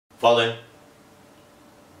Falling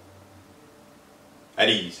at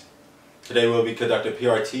ease. Today we'll be conducting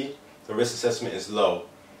PRT. The risk assessment is low.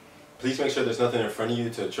 Please make sure there's nothing in front of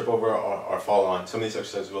you to trip over or fall on. Some of these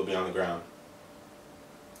exercises will be on the ground.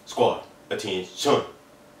 Squat, attention.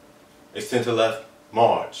 Extend to left,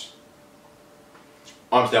 march.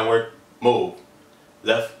 Arms downward, move.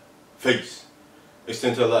 Left, face.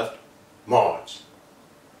 Extend to the left, march.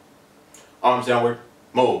 Arms downward,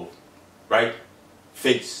 move. Right,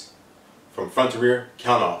 face. From front to rear,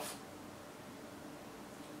 count off.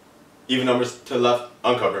 Even numbers to the left,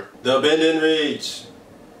 uncover. The bend and reach.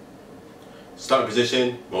 Start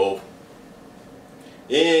position, move.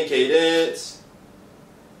 In cadence.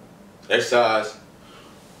 Exercise.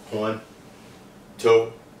 1,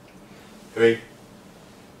 2, 3.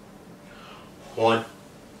 1,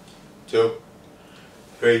 2,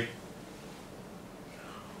 3.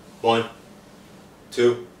 1,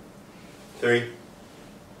 2, 3.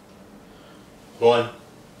 1,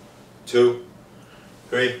 2,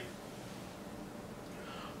 3.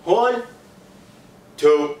 1,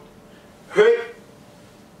 2, 3.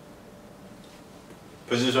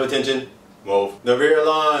 Position of attention, move. The rear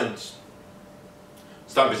lunge.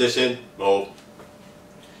 Start position, move.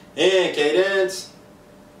 In cadence.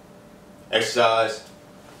 Exercise.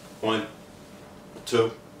 1,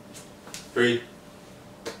 2, 3.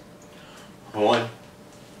 1,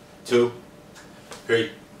 2, 3.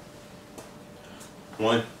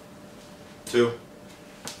 1, 2,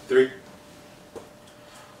 3.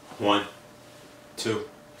 1, 2,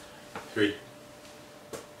 3.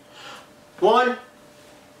 1,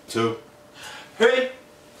 2, 3.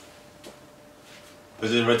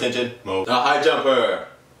 Position of attention, move. The high jumper.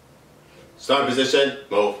 Start position,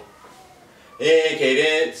 move. In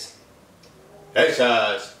cadence.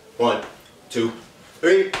 Exercise. 1, 2,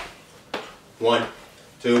 3. 1,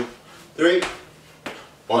 2, 3.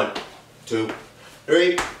 1, 2,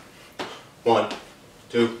 3. 1,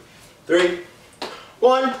 2, 3.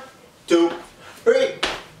 1, 2, 3.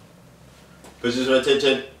 Position of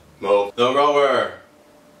attention, move. The rower.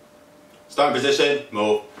 Start position,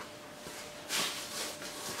 move.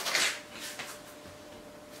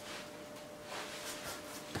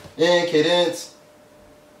 In cadence.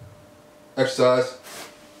 Exercise.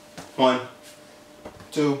 1,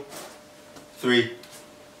 2, 3.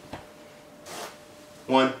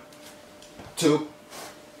 1, 2,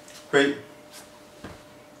 3.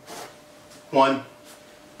 1,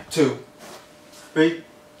 2, 3.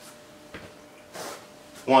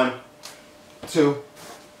 1, 2,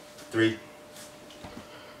 3.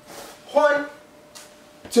 1,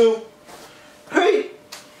 2, 3.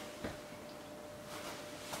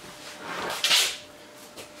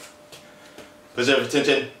 Position of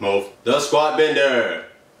attention, move. The squat bender.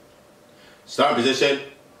 Start position,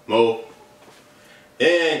 move.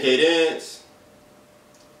 In cadence.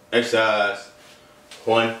 Exercise.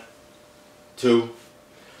 1, 2,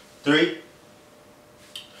 3.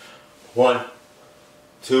 1,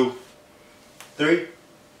 2, 3.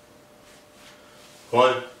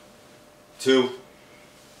 1, 2,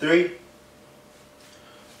 3.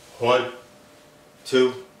 1,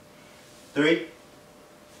 2, 3.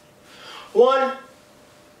 1,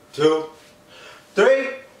 2, 3.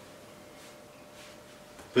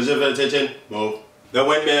 Position of attention, move. The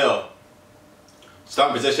windmill.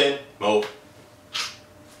 Start position, move.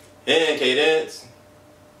 In cadence.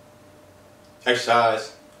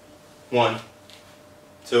 Exercise. 1,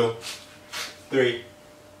 2, 3.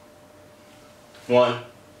 1,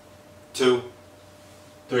 2,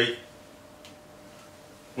 3.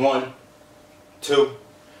 1, 2,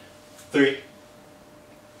 3.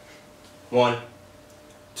 1,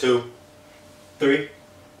 2, 3.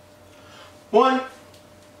 1,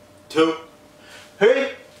 2, 3.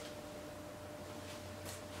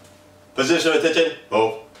 Position of attention,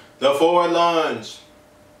 move. The forward lunge.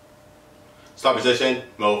 Start position,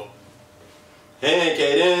 move. In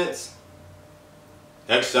cadence.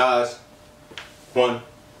 Exercise. 1,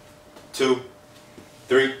 2,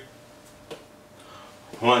 3.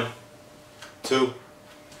 1, 2,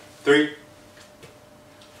 3.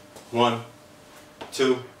 1,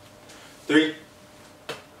 2, 3.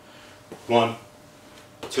 1,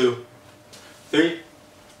 2, 3.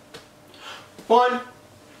 1,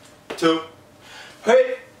 2,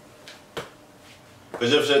 3.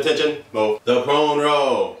 Position of attention, move. The prone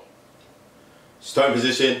row. Start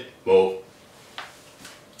position, move.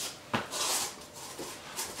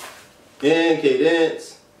 In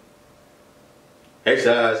cadence.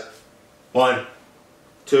 Exercise. 1,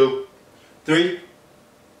 2, 3.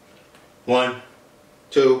 1,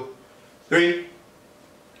 2, 3.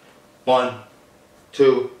 1,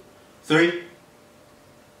 2, 3.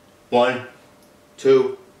 1,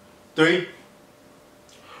 2, 3.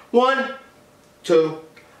 1, 2,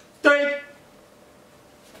 3.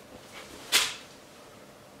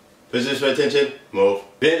 Position for attention, move.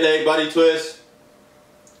 Bent leg body twist.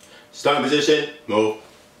 Starting position, move.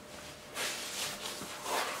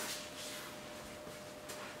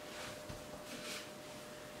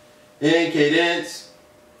 In cadence,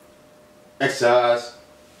 exercise.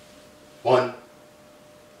 1,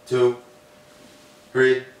 2,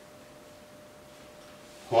 3.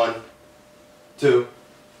 1, 2,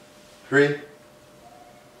 3.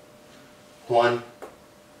 1,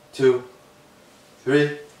 2,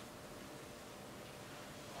 3.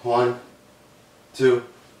 1, 2,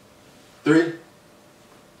 3.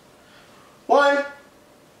 1,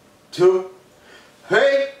 2,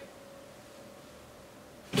 3.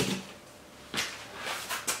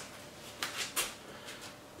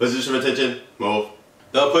 Position of attention, move.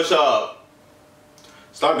 The push up.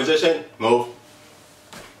 Start position, move.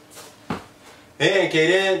 And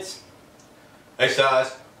cadence.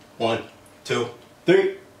 Exercise. 1, 2,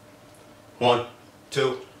 3. 1,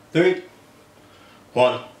 2, 3.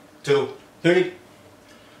 1, 2, 3.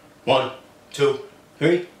 1, 2,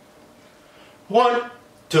 3. 1,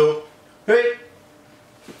 2, 3.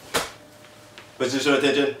 Position of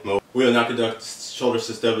attention, move. We will now conduct shoulder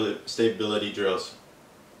stability drills.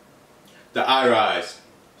 The eye rise.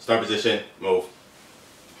 Start position, move.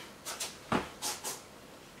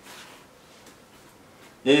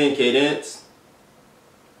 In cadence.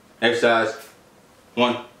 Exercise.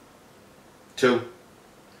 1, 2,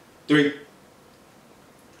 3.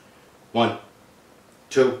 1,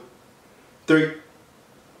 2, 3.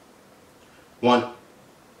 1,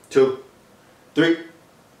 2, 3.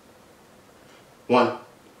 1,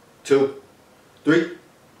 2, 3.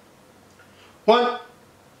 1,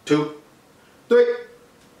 2, 3.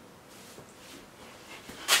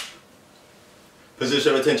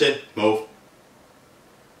 Position of attention, move.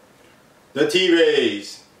 The T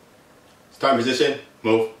raise. Start position,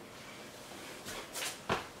 move.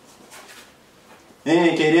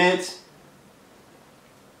 In cadence.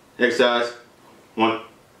 Exercise. 1,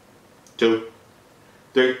 2,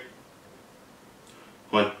 3.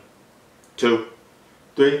 1, 2,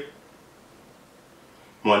 3.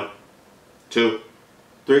 1, 2,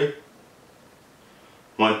 3.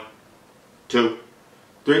 1, 2,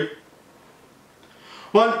 3.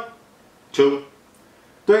 1, 2,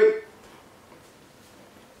 3.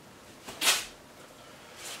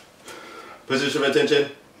 Position of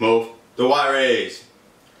attention, move. The Y raise.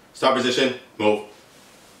 Start position, move.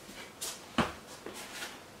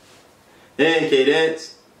 In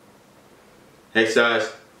cadence.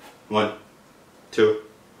 Exercise. 1, 2,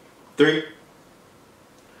 3.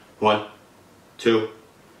 1, 2,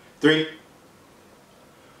 3.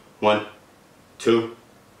 1, 2,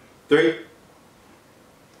 3.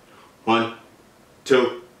 1,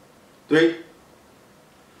 2, 3.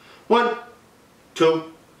 1,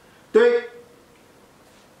 2, 3.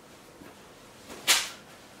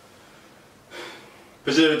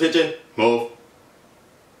 Position of attention, move.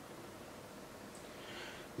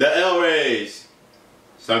 The L raise.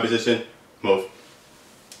 Start position, move.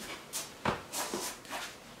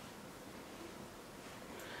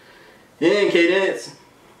 In cadence.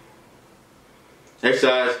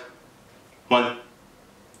 Exercise. 1,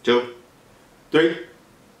 2, 3.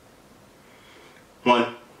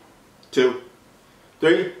 1, 2,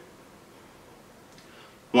 3.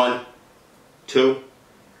 1, 2,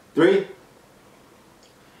 3.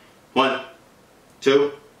 1,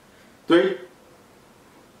 2, 3.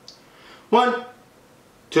 1,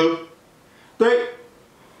 2, 3.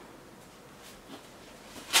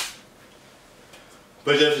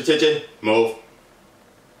 Position of attention, move.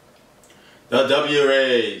 The W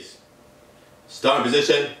raise. Start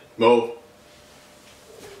position, move.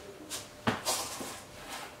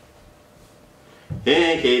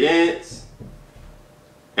 In cadence.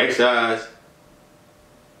 Exercise.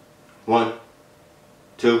 1,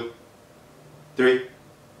 2, 3.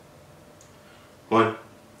 1,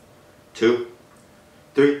 2,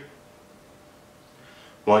 3.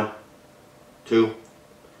 1, 2,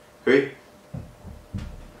 3.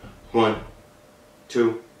 1,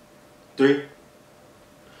 2, 3.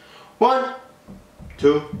 1,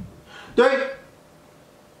 2, 3.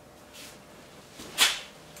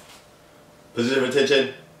 Position of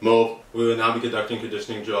attention, move. We will now be conducting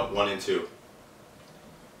conditioning drill 1 and 2.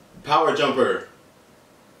 Power jumper,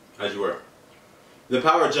 as you were. The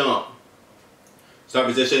power jump. Start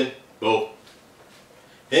position, move.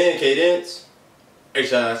 In cadence,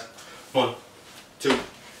 exercise. 1, 2,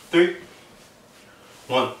 3.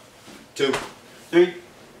 1, 2, 3.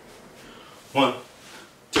 1,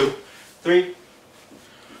 2, 3.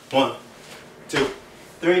 1, 2,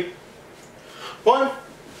 3. 1,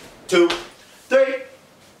 2, 3.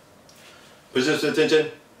 Position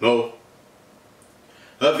attention, move.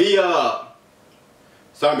 A V up.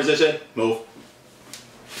 Start position, move.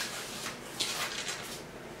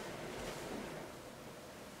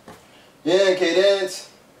 Yeah, cadence.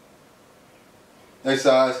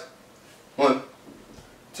 Exercise. 1,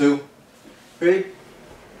 2, 3.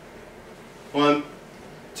 1,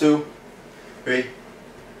 2, 3.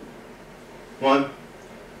 1,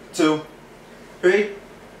 2, 3.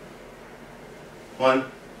 1,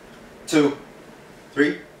 2,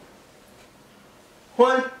 3.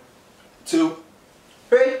 1, 2,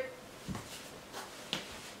 3.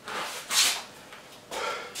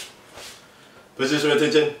 Position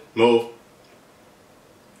attention, move.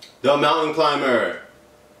 The mountain climber.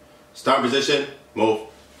 Start position, move.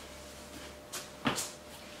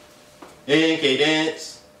 In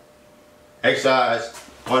cadence. Exercise.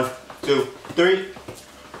 1, 2, 3.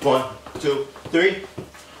 1, 2, 3.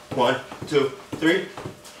 1, 2, 3.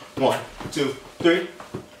 1, 2, 3.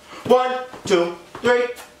 1, 2, 3.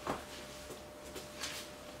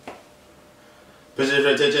 Position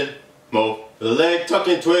attention, move. The leg tuck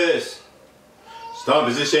and twist. Start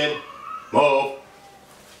position, move.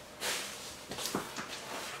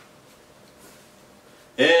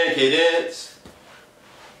 In cadence.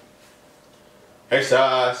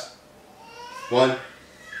 Exercise. 1,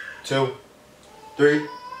 2, 3.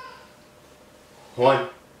 1,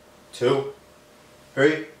 2,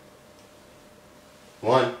 3.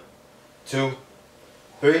 1, 2,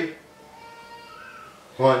 3.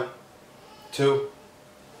 1, 2,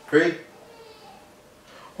 3.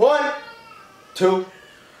 1, 2,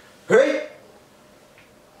 3.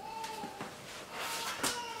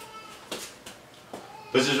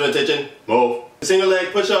 Position attention, move. Single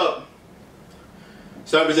leg push up.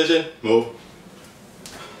 Start position, move.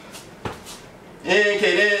 In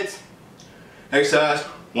cadence. Exercise.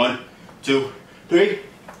 1, 2, 3.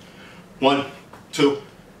 1, 2,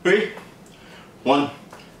 3. 1,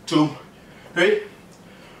 2, 3.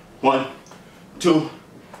 1, 2,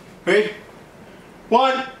 3.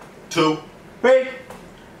 1, 2, 3.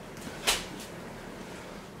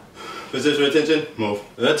 Position attention, move.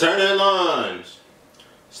 The turn and lunge.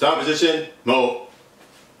 Start position, move.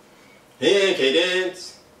 In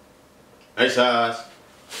cadence. Exercise.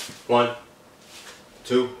 1,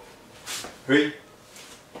 2, 3.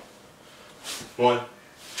 1,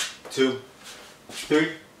 2,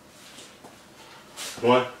 3.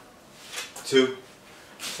 1, 2,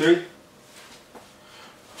 3.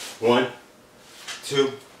 1,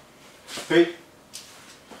 2, 3.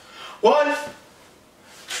 1,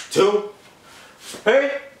 2, 3.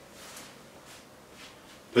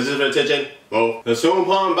 Position attention, move. The swing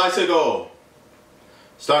palm bicycle.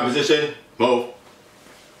 Start position, move.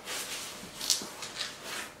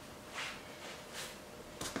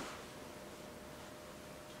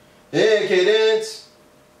 In cadence.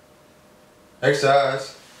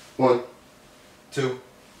 Exercise. 1, 2,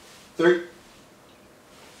 3.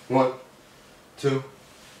 1, 2,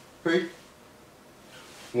 3.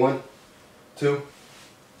 1, 2,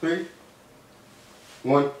 3.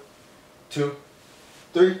 1, 2,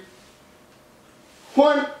 3.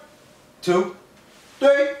 1, 2,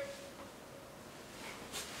 3.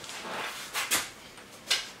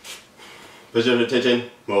 Position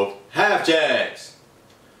attention, move. Half jacks.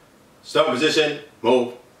 Start position,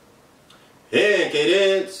 move. In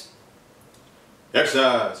cadence.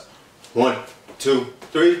 Exercise. 1, 2,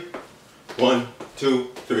 3. 1,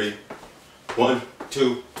 2, 3. 1,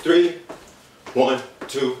 2, 3. 1,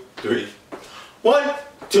 2, 3. 1,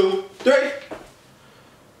 2, 3.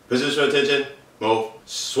 Position attention, move.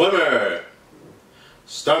 Swimmer.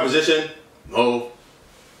 Start position, move.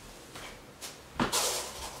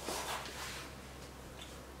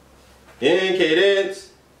 In cadence.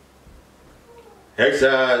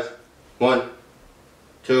 Exercise. 1,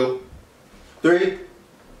 2, 3.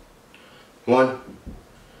 1,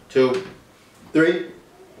 2, 3.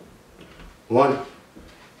 1,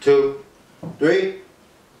 2, 3.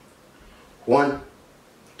 1,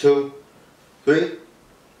 2, 3.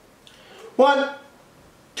 1,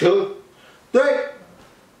 2, 3.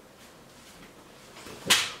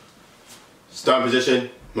 Start position,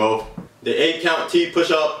 move. The 8 count T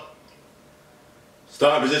push up.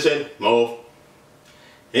 Start position, move.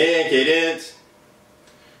 In cadence.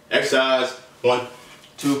 Exercise. 1,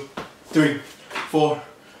 2, 3, 4,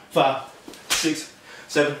 5, 6,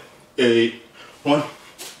 7, 8. 1,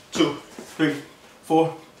 2, 3,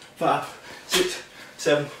 4, 5, 6,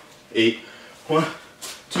 7, 8. 1,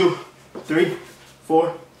 2, 3,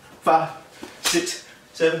 4, 5, 6,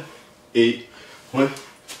 7, 8. 1,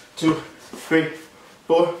 2, 3,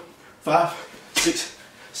 4, 5, 6,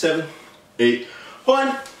 7, 8.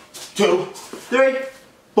 1, 2, 3,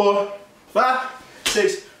 4, 5,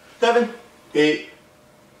 6, 7, 8.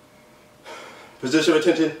 Position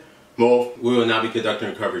retention, move. We will now be conducting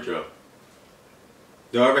a recovery drill.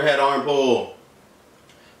 The overhead arm pull.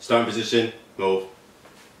 Starting position, move.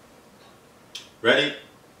 Ready,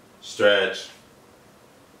 stretch.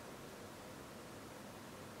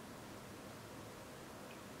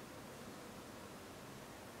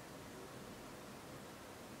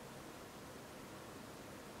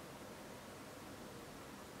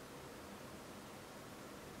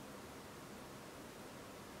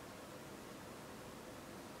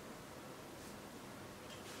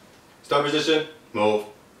 Start position, move.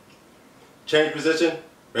 Change position,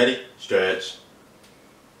 ready, stretch.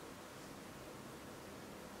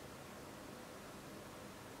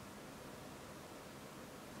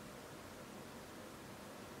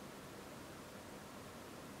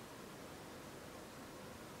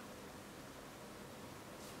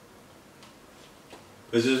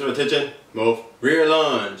 Position retention, move. Rear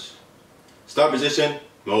lunge. Start position,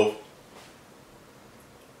 move.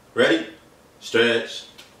 Ready, stretch.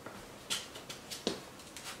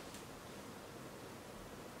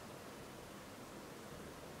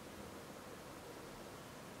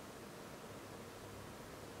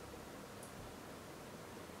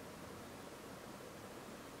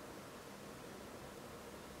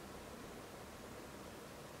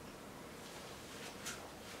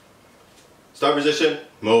 Start position,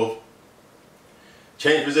 move.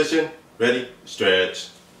 Change position, ready, stretch.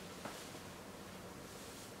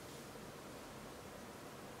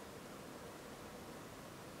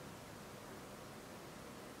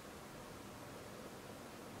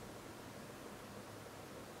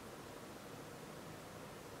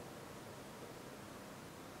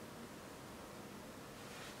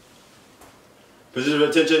 Position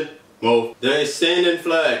retention, move. Then extend and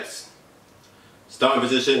flex. Starting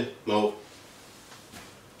position, move.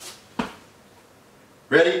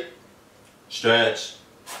 Ready, stretch.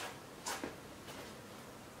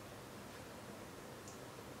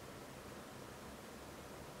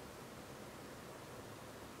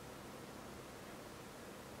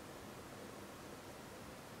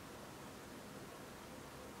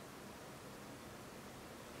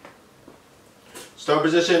 Start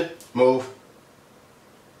position, move.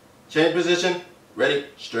 Change position, ready,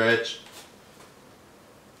 stretch.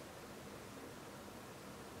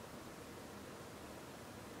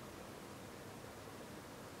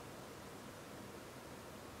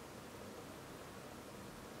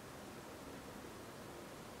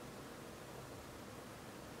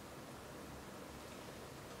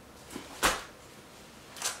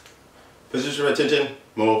 Position retention,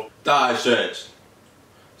 move. Thigh stretch.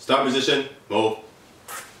 Start position, move.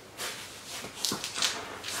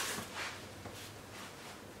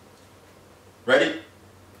 Ready,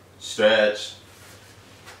 stretch.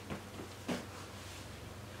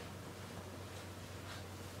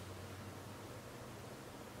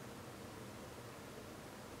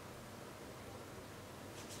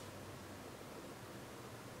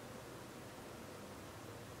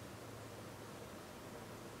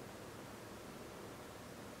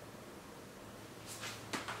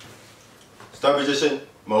 Start position,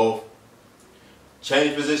 move.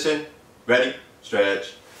 Change position, ready,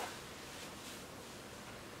 stretch.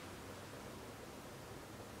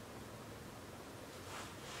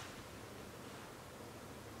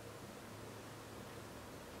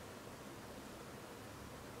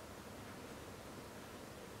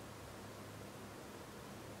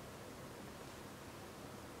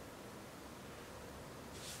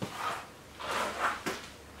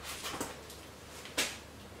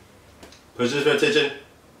 Position retention,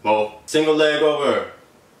 move. Single leg over.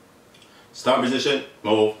 Start position,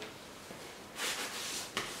 move.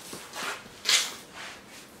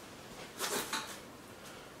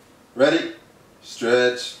 Ready,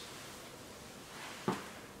 stretch.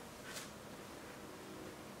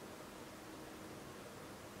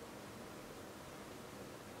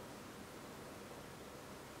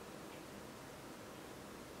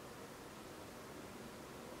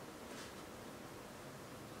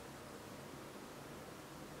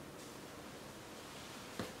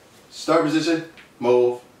 Start position,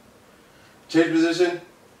 move. Change position,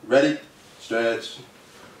 ready, stretch.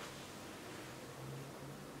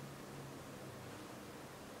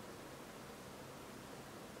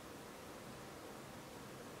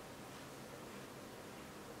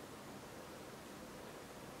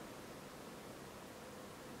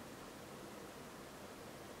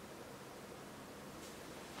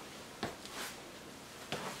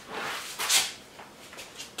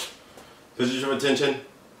 Position of attention,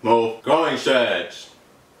 move. Going stretch.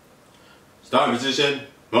 Starting position,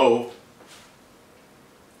 move.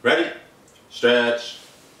 Ready, stretch.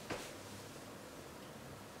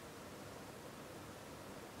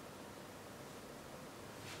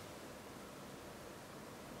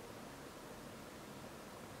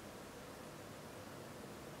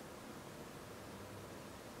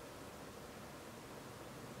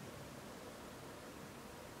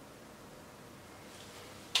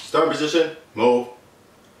 Start position, move.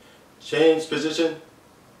 Change position.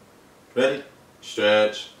 Ready,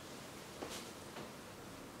 stretch.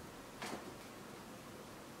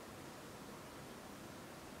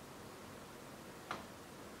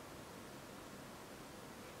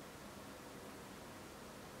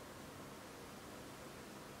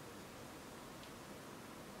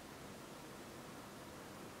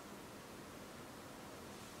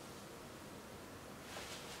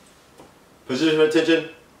 Position of attention,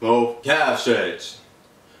 move. Calf stretch.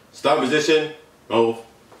 Start position, move.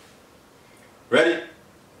 Ready,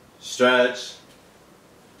 stretch.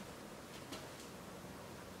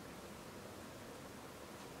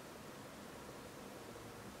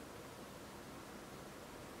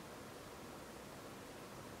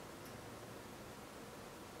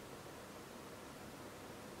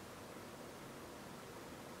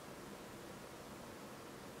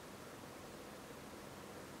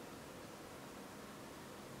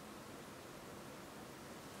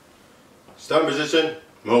 Start position,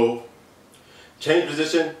 move. Change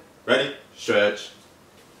position, ready, stretch.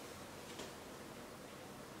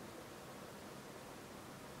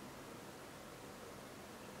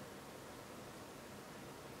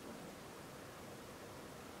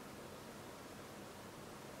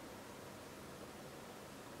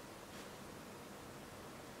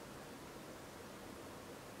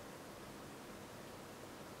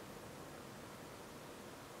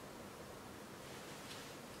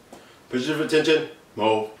 Position of attention,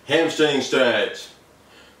 move. Hamstring stretch.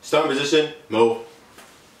 Start position, move.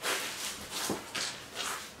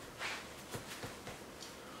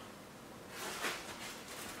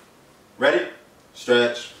 Ready,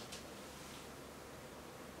 stretch.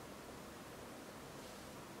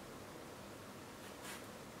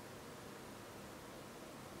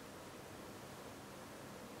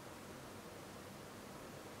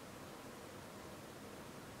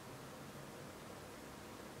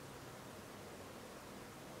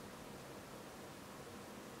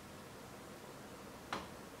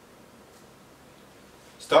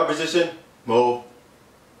 Start position, move.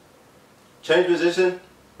 Change position,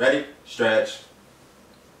 ready, stretch.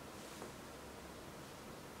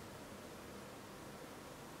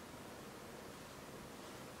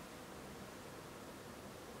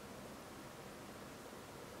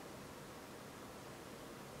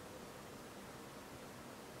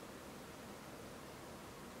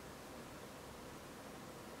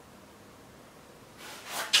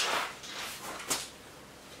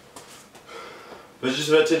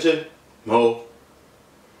 Position of attention, move.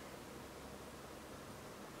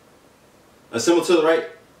 Assemble to the right,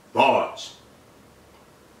 march.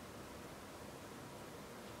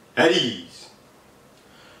 At ease.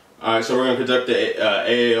 Alright, so we're going to conduct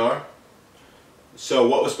the AAR. So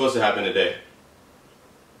what was supposed to happen today?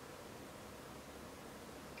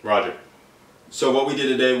 Roger. So what we did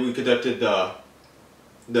today, we conducted the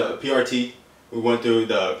PRT. We went through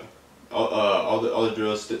all the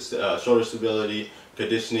drills, shoulder stability,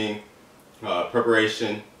 conditioning,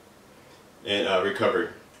 preparation, and recovery.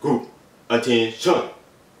 Group attention.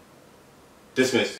 Dismiss.